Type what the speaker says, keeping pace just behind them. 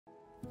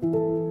Hey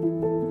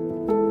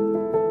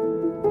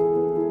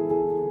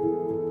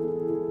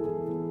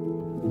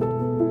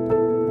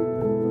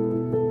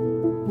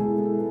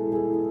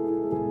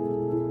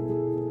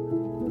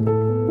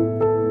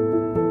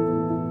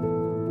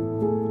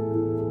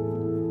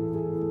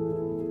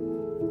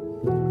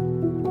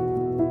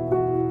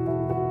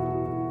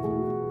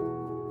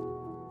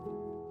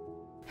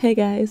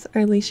guys,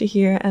 Arleesha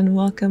here and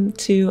welcome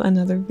to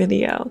another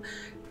video.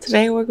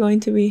 Today we're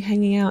going to be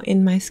hanging out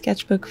in my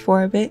sketchbook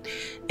for a bit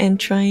and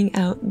trying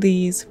out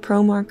these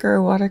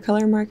Promarker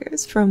watercolor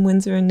markers from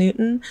Winsor &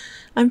 Newton.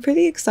 I'm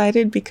pretty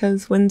excited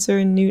because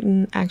Winsor &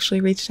 Newton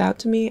actually reached out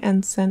to me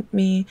and sent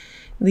me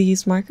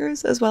these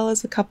markers as well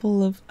as a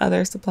couple of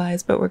other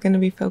supplies, but we're going to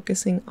be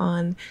focusing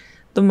on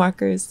the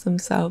markers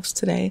themselves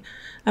today.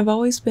 I've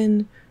always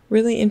been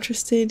really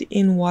interested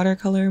in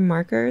watercolor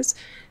markers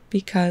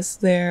because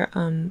they're,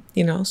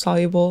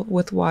 soluble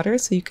with water,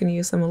 so you can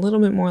use them a little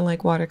bit more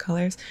like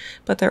watercolors,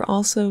 but they're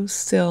also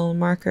still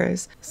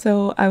markers.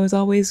 So I was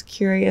always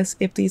curious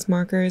if these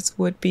markers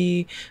would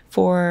be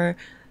for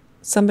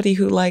somebody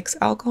who likes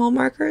alcohol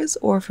markers,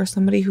 or for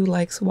somebody who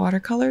likes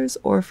watercolors,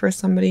 or for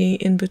somebody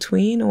in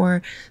between,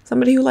 or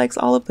somebody who likes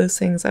all of those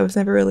things. I was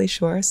never really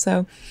sure,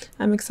 so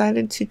I'm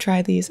excited to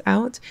try these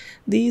out.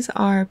 These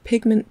are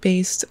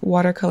pigment-based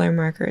watercolor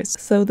markers,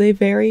 so they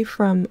vary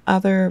from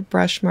other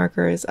brush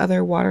markers,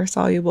 other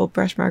water-soluble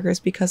brush markers,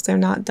 because they're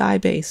not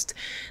dye-based.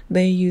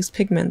 They use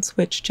pigments,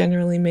 which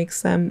generally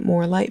makes them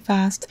more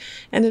light-fast,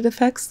 and it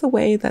affects the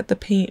way that the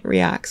paint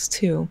reacts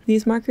too.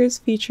 These markers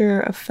feature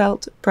a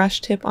felt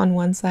brush tip on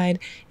one side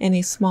and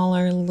a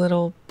smaller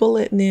little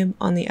bullet nib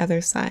on the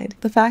other side.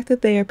 The fact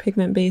that they are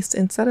pigment based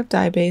instead of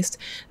dye based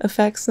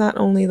affects not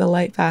only the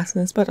light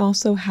fastness but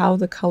also how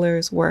the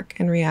colors work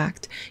and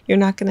react. You're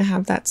not going to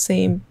have that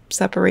same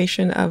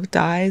separation of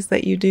dyes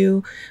that you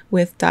do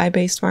with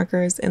dye-based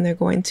markers, and they're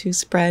going to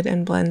spread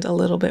and blend a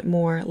little bit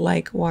more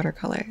like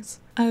watercolors.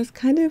 I was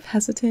kind of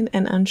hesitant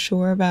and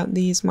unsure about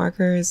these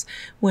markers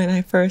when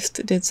I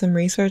first did some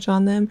research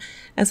on them,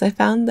 as I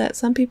found that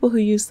some people who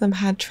used them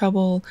had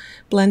trouble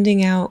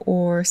blending out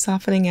or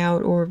softening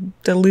out or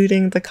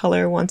diluting the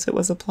color once it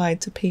was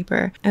applied to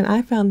paper. And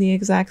I found the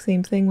exact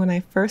same thing when I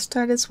first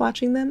started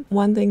swatching them.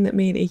 One thing that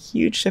made a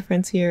huge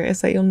difference here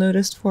is that you'll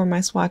notice for my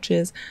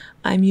swatches,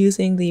 I'm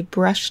using the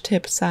brush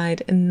tip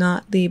side and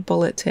not the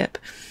bullet tip.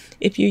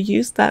 If you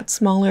use that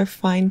smaller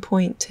fine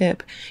point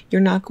tip, you're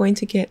not going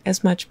to get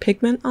as much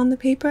pigment on the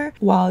paper,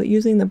 while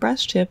using the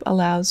brush tip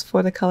allows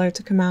for the color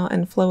to come out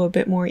and flow a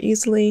bit more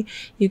easily.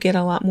 You get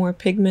a lot more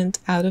pigment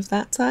out of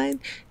that side,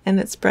 and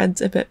it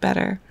spreads a bit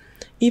better.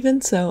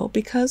 Even so,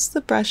 because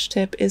the brush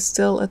tip is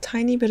still a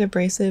tiny bit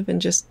abrasive in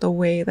just the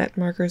way that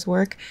markers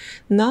work,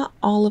 not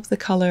all of the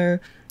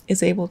color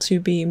is able to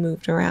be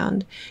moved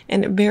around,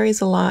 and it varies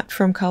a lot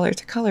from color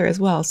to color as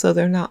well, so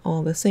they're not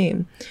all the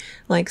same.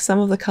 Like some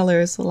of the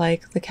colors,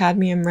 like the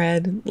cadmium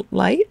red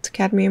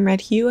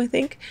hue, I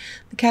think,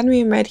 the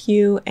cadmium red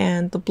hue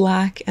and the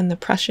black and the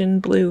Prussian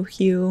blue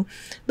hue,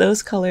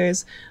 those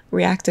colors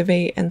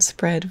reactivate and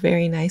spread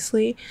very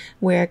nicely,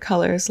 where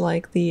colors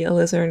like the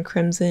alizarin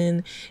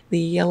crimson, the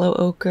yellow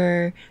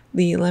ochre,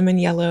 the lemon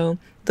yellow,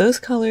 those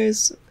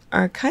colors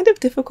are kind of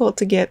difficult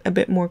to get a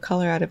bit more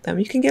color out of them.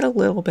 You can get a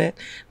little bit,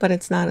 but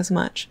it's not as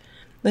much.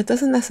 That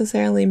doesn't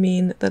necessarily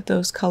mean that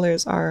those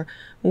colors are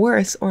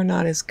worse or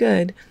not as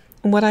good.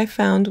 And what I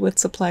found with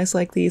supplies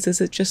like these is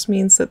it just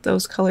means that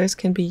those colors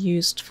can be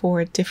used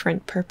for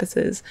different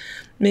purposes.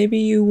 Maybe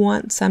you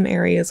want some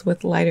areas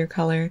with lighter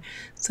color,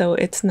 so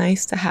it's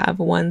nice to have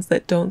ones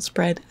that don't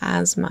spread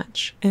as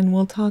much. And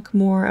we'll talk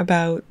more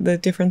about the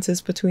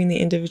differences between the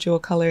individual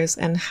colors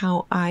and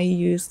how I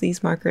use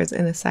these markers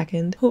in a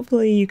second.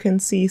 Hopefully you can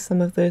see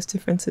some of those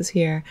differences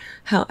here,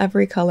 how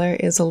every color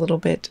is a little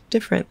bit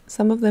different.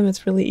 Some of them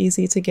it's really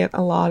easy to get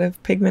a lot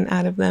of pigment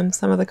out of them.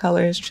 Some of the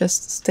colors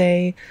just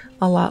stay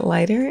a lot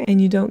lighter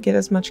and you don't get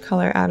as much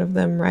color out of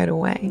them right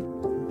away.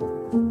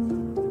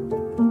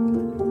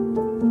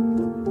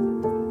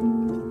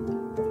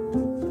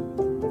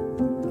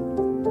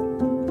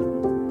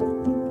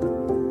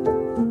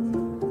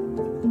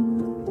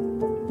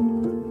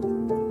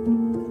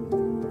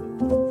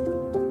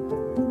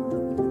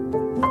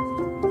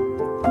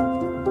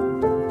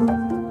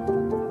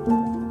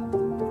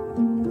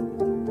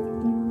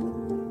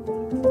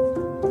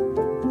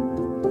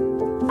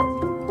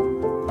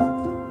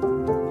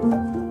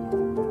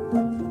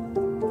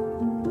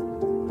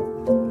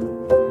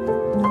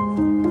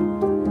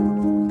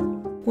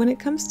 When it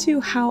comes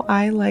to how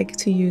I like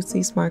to use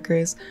these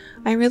markers,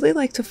 I really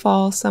like to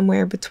fall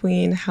somewhere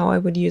between how I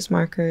would use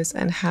markers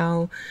and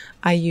how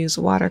I use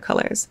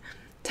watercolors.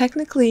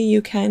 Technically,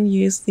 you can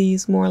use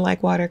these more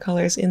like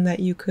watercolors in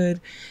that you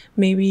could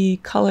maybe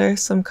color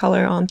some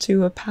color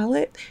onto a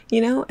palette,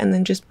 and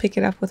then just pick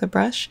it up with a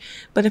brush.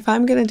 But if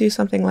I'm going to do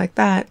something like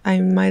that,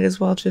 I might as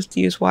well just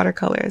use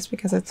watercolors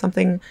because it's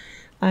something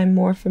I'm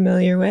more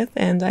familiar with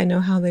and I know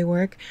how they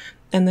work.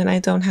 And then I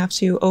don't have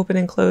to open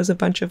and close a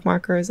bunch of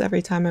markers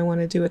every time I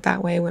want to do it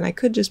that way, when I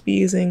could just be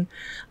using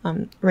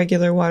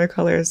regular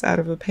watercolors out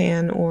of a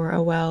pan or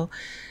a well.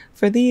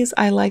 For these,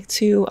 I like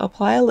to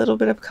apply a little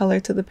bit of color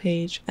to the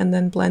page and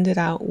then blend it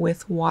out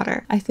with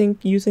water. I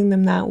think using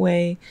them that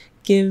way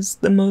gives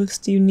the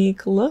most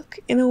unique look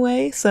in a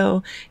way.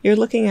 So you're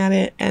looking at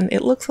it and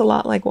it looks a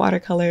lot like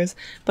watercolors,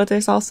 but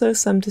there's also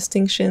some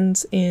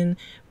distinctions in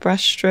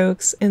brush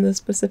strokes and the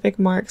specific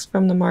marks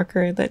from the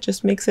marker that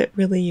just makes it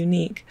really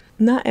unique.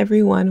 Not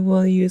everyone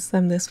will use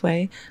them this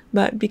way,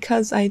 but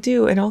because I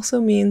do, it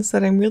also means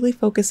that I'm really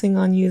focusing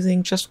on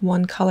using just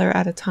one color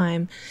at a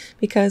time,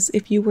 because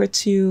if you were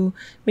to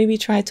maybe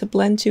try to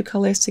blend two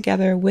colors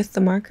together with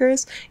the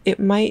markers, it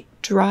might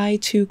dry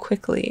too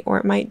quickly, or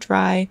it might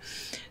dry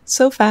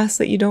so fast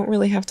that you don't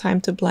really have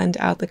time to blend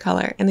out the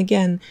color. And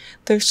again,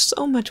 there's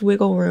so much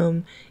wiggle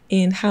room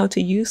in how to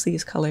use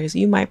these colors.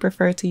 You might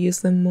prefer to use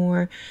them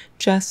more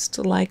just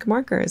like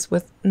markers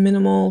with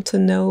minimal to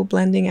no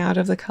blending out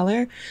of the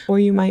color, or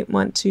you might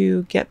want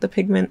to get the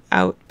pigment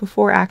out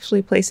before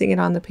actually placing it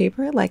on the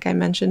paper, like I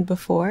mentioned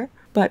before.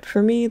 But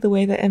for me, the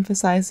way that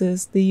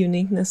emphasizes the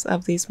uniqueness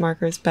of these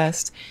markers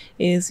best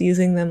is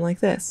using them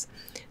like this.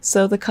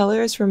 So the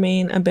colors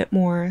remain a bit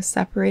more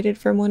separated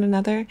from one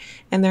another,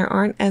 and there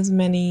aren't as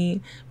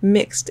many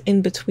mixed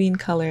in between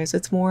colors.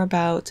 It's more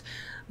about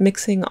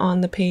mixing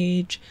on the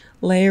page,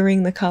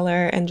 layering the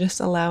color, and just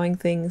allowing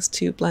things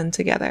to blend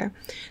together.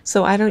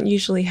 So I don't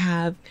usually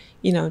have,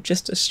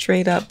 just a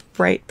straight up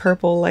bright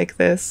purple like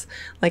this,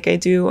 like I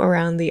do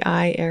around the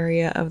eye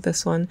area of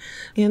this one.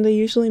 And I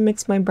usually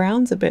mix my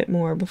browns a bit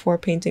more before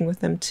painting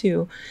with them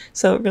too.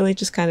 So it really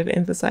just kind of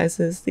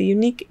emphasizes the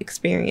unique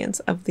experience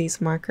of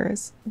these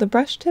markers. The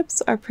brush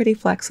tips are pretty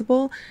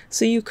flexible,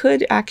 so you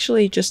could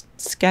actually just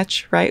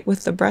sketch right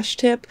with the brush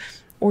tip,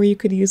 or you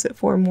could use it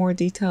for more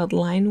detailed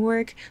line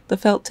work. The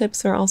felt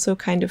tips are also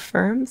kind of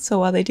firm, so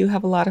while they do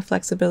have a lot of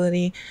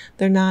flexibility,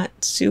 they're not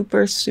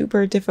super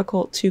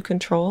difficult to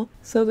control.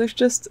 So there's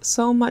just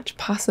so much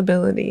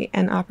possibility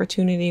and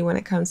opportunity when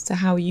it comes to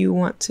how you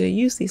want to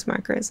use these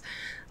markers.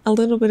 A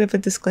little bit of a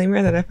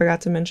disclaimer that I forgot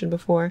to mention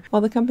before.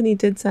 While the company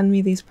did send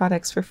me these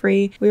products for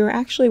free, we were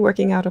actually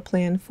working out a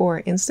plan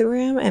for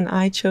Instagram, and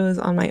I chose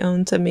on my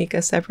own to make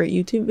a separate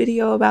YouTube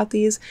video about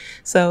these,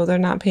 so they're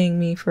not paying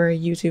me for a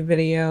YouTube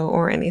video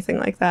or anything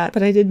like that.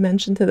 But I did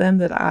mention to them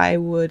that I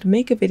would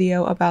make a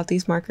video about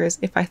these markers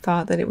if I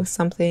thought that it was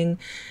something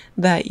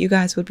that you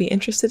guys would be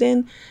interested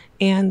in,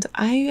 and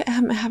I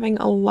am having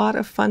a lot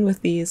of fun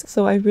with these,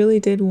 so I really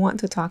did want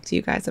to talk to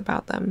you guys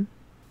about them.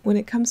 When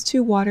it comes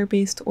to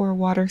water-based or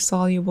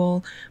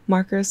water-soluble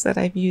markers that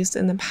I've used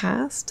in the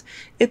past,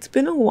 it's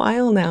been a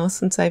while now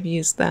since I've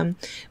used them,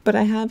 but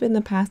I have in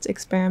the past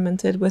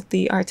experimented with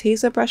the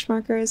Arteza brush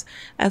markers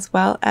as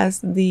well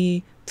as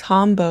the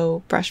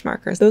Tombow brush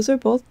markers. Those are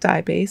both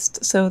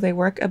dye-based, so they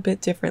work a bit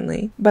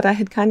differently, but I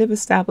had kind of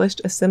established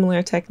a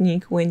similar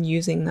technique when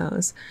using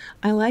those.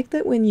 I like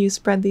that when you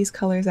spread these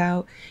colors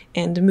out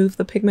and move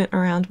the pigment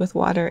around with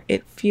water,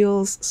 it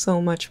feels so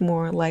much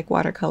more like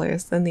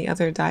watercolors than the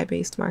other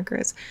dye-based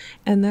markers,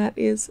 and that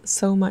is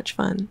so much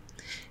fun.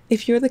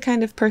 If you're the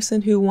kind of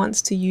person who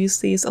wants to use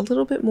these a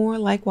little bit more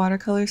like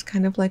watercolors,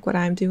 kind of like what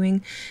I'm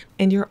doing,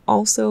 and you're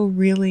also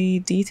really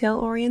detail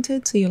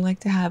oriented, so you like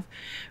to have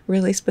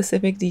really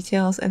specific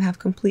details and have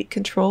complete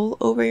control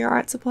over your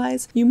art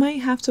supplies, you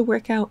might have to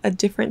work out a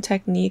different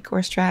technique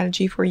or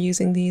strategy for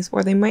using these,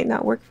 or they might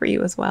not work for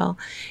you as well.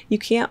 You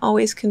can't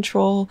always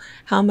control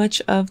how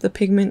much of the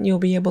pigment you'll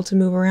be able to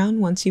move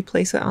around once you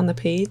place it on the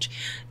page.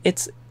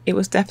 It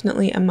was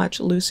definitely a much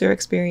looser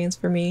experience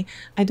for me.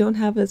 I don't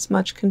have as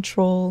much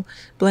control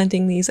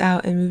blending these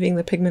out and moving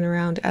the pigment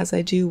around as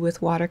I do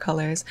with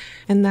watercolors,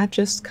 and that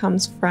just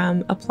comes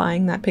from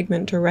applying that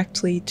pigment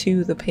directly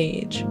to the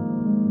page.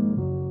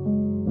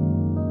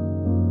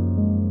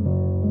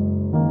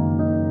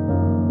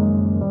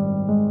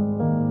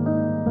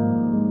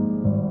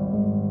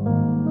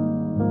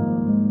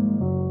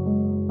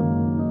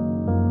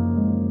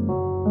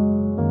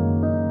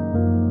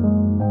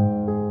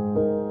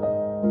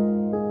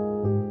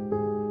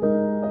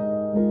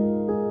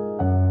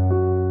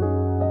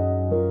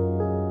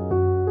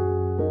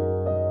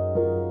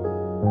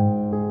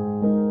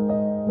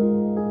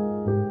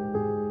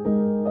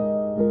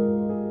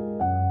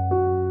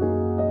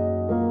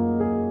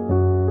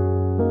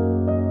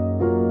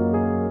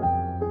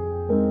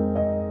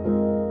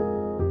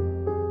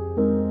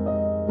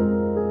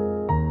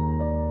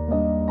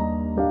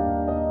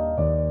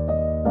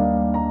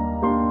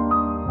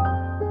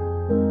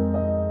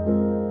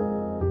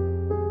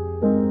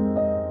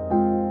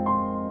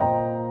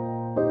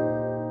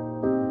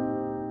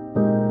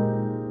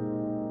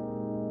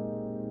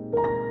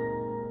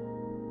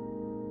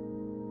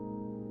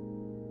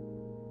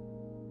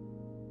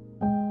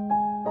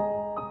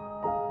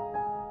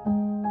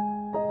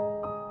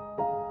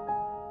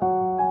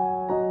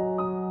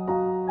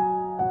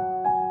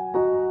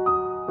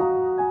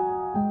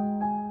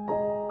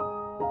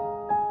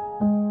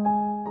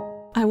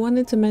 I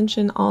wanted to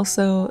mention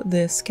also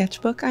the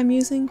sketchbook I'm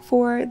using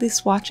for the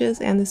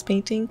swatches and this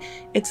painting.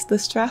 It's the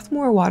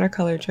Strathmore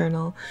Watercolor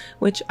Journal,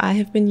 which I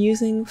have been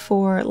using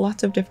for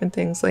lots of different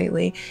things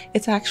lately.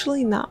 It's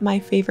actually not my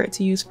favorite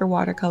to use for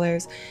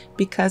watercolors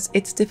because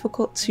it's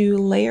difficult to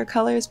layer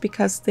colors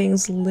because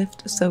things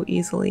lift so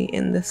easily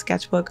in this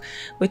sketchbook,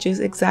 which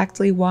is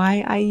exactly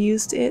why I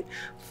used it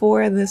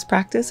for this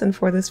practice and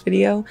for this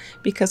video,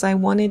 because I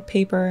wanted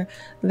paper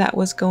that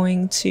was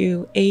going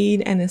to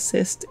aid and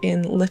assist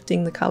in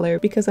lifting the color,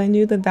 because I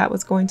knew that that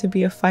was going to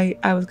be a fight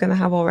I was going to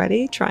have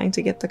already trying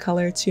to get the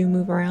color to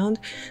move around.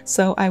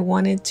 So I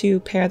wanted to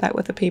pair that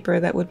with a paper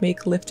that would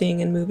make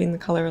lifting and moving the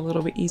color a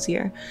little bit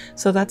easier.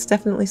 So that's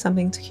definitely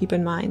something to keep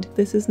in mind.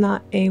 This is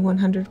not a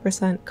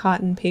 100%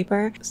 cotton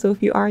paper, so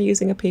if you are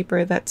using a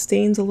paper that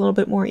stains a little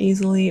bit more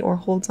easily or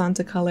holds on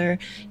to color,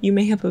 you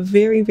may have a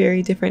very,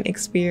 very different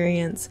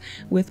experience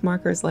with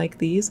markers like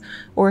these.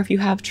 Or if you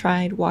have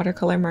tried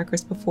watercolor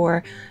markers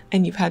before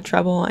and you've had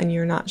trouble and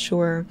you're not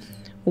sure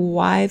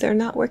why they're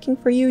not working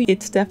for you,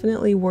 it's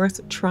definitely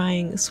worth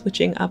trying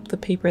switching up the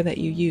paper that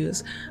you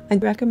use.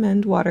 I'd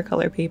recommend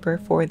watercolor paper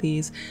for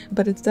these,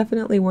 but it's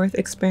definitely worth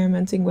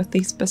experimenting with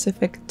the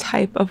specific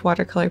type of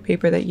watercolor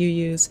paper that you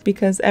use,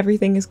 because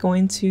everything is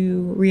going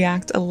to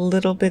react a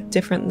little bit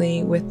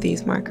differently with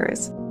these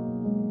markers.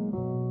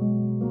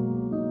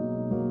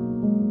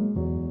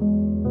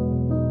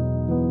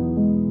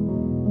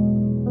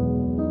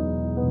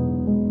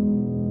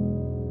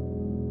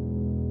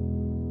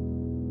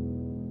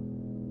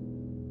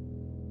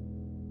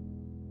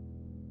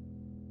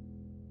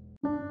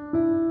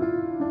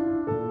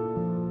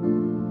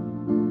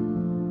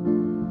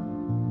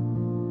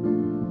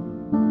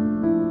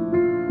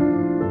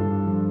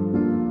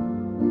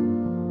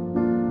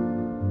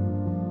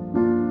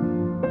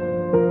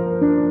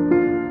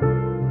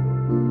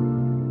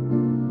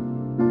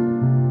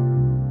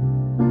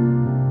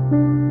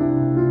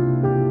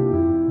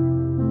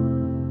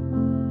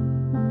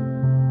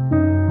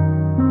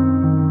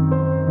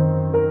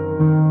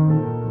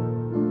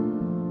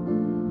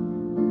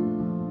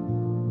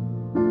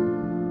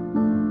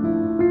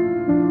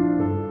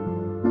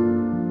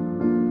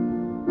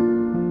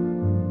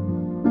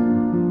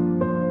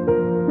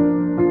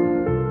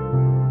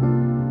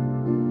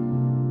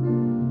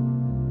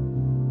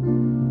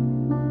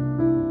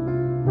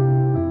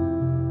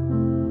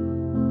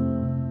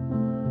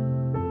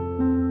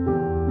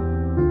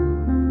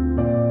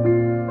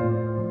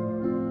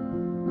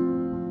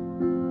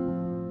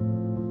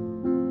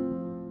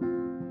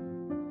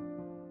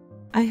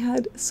 I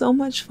had so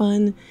much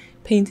fun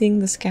painting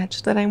the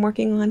sketch that I'm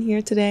working on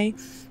here today.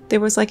 There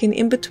was like an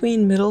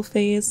in-between middle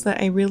phase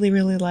that I really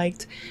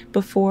liked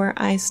before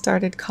I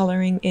started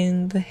coloring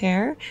in the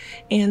hair,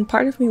 and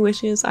part of me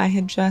wishes I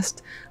had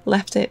just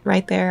left it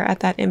right there at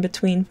that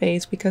in-between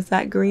phase, because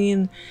that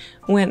green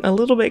went a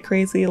little bit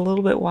crazy, a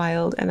little bit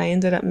wild, and I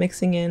ended up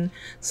mixing in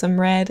some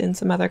red and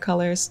some other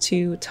colors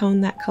to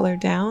tone that color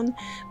down.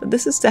 But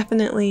this is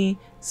definitely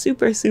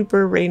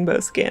super rainbow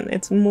skin.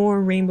 It's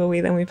more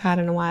rainbowy than we've had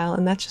in a while,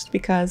 and that's just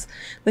because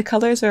the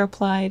colors are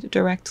applied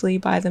directly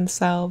by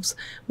themselves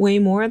way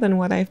more than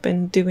what I've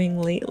been doing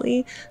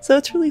lately. So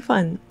it's really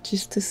fun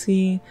just to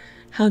see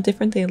how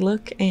different they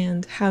look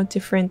and how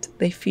different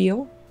they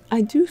feel.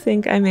 I do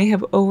think I may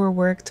have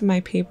overworked my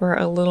paper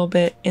a little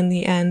bit in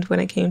the end when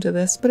it came to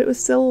this, but it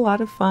was still a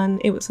lot of fun.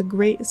 It was a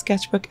great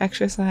sketchbook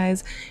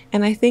exercise,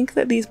 and I think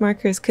that these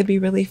markers could be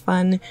really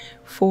fun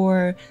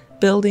for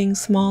building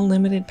small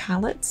limited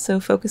palettes, so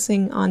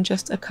focusing on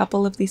just a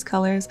couple of these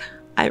colors.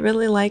 I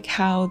really like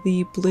how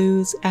the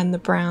blues and the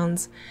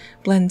browns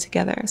blend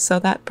together, so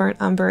that burnt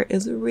umber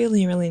is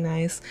really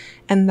nice,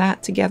 and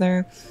that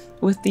together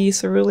with the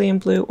cerulean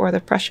blue or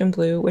the Prussian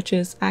blue, which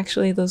is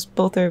actually, those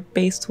both are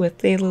based with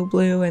phthalo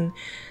blue, and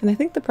I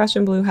think the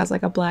Prussian blue has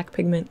like a black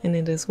pigment in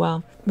it as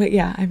well. But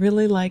yeah, I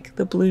really like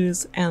the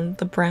blues and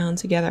the brown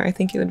together. I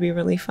think it would be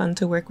really fun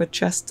to work with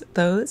just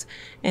those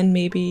and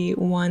maybe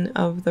one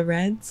of the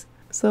reds.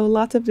 So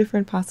lots of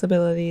different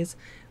possibilities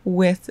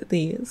with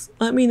these.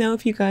 Let me know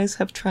if you guys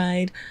have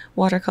tried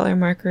watercolor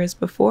markers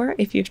before,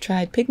 if you've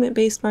tried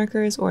pigment-based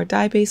markers or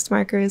dye-based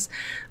markers.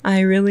 I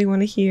really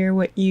want to hear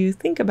what you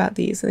think about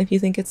these and if you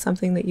think it's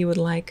something that you would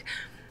like.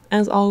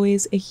 As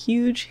always, a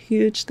huge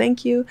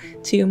thank you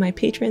to my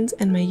patrons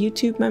and my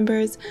YouTube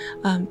members.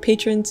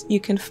 Patrons, you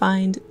can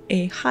find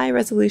a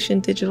high-resolution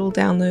digital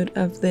download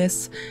of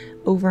this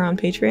over on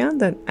Patreon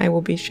that I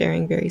will be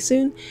sharing very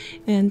soon,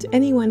 and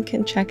anyone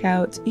can check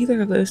out either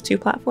of those two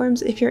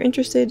platforms if you're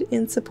interested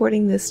in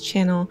supporting this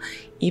channel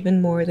even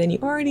more than you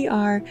already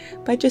are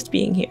by just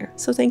being here.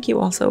 So thank you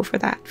also for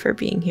that, for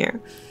being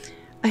here.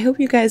 I hope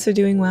you guys are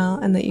doing well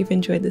and that you've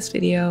enjoyed this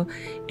video,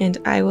 and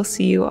I will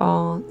see you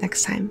all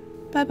next time.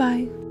 Bye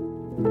bye!